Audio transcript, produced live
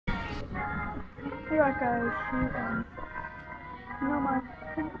Alright guys, no mind.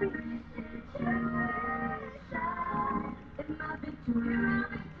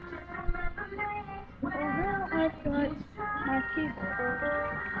 Well now I've got my keyboard.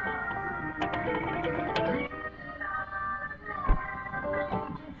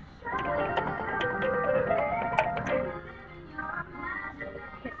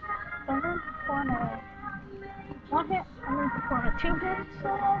 I'm going to perform a two-handed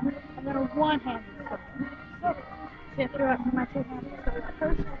solo and then a one-handed solo. So, see if you're up for my two-handed solo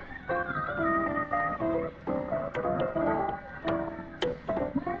first.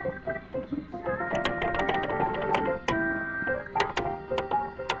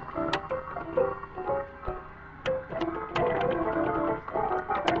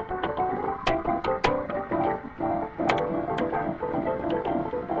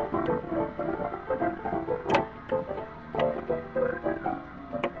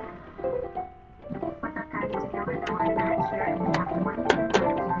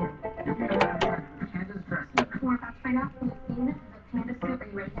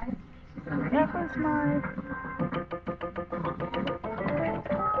 That was my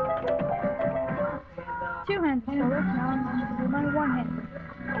two-handed solo. Now I'm going to do my one-handed.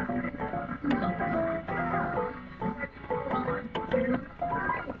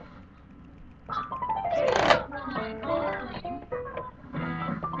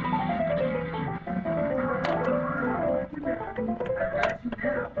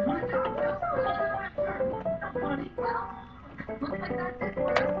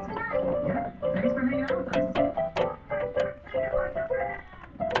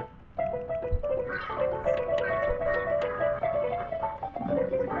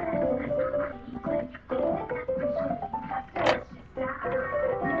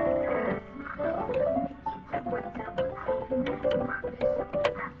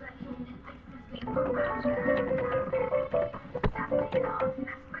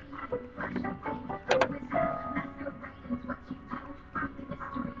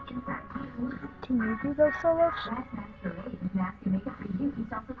 Can you do those solos?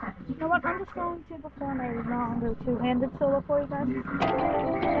 You know what, I'm just going to perform a longer two-handed solo for you guys.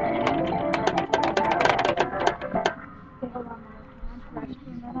 Okay, hold on a minute. That's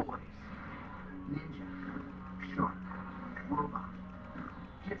 2 minutes.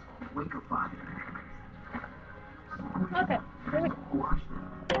 Okay, here we go.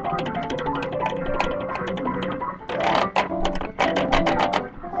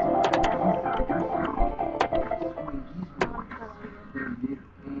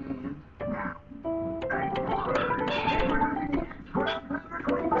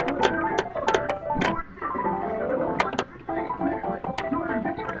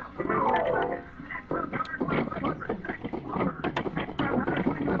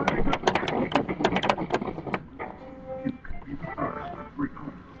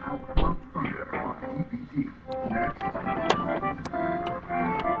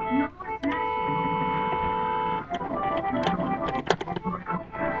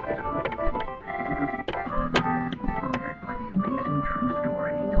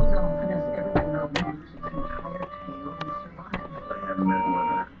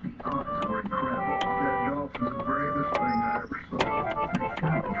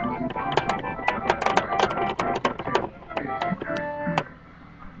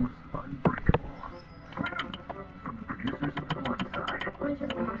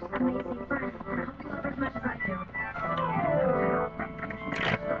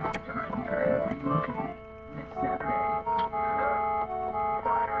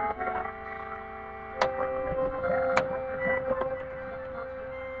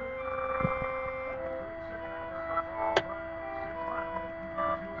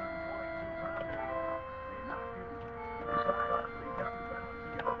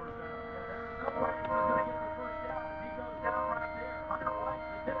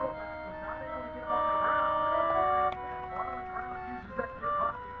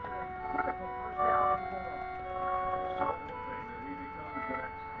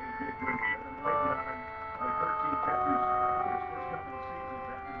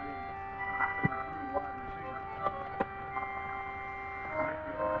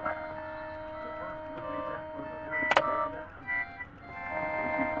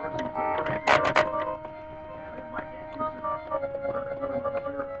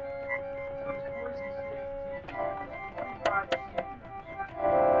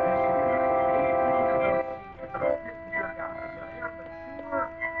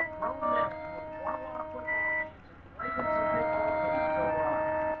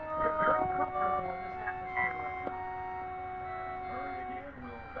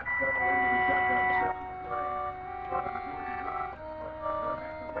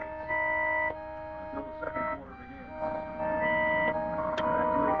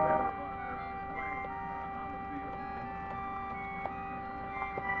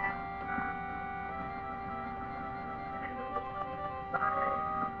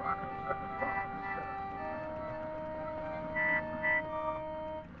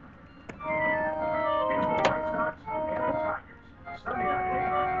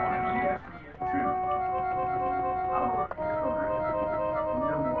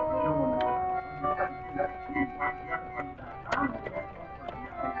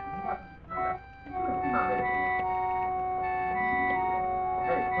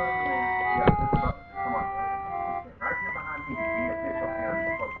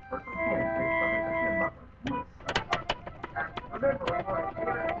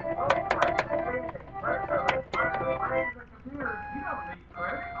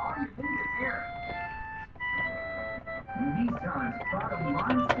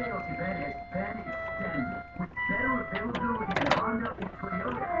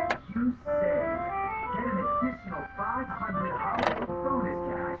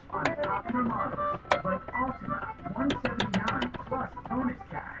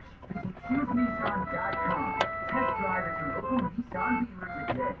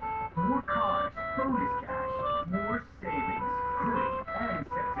 more cars, bonus cash, more savings. Hurry, and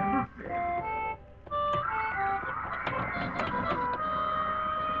September 5th.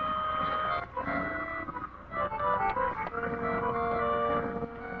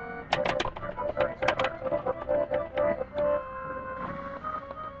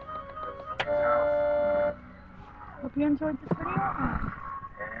 Hope you enjoyed this video.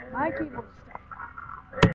 My keyboard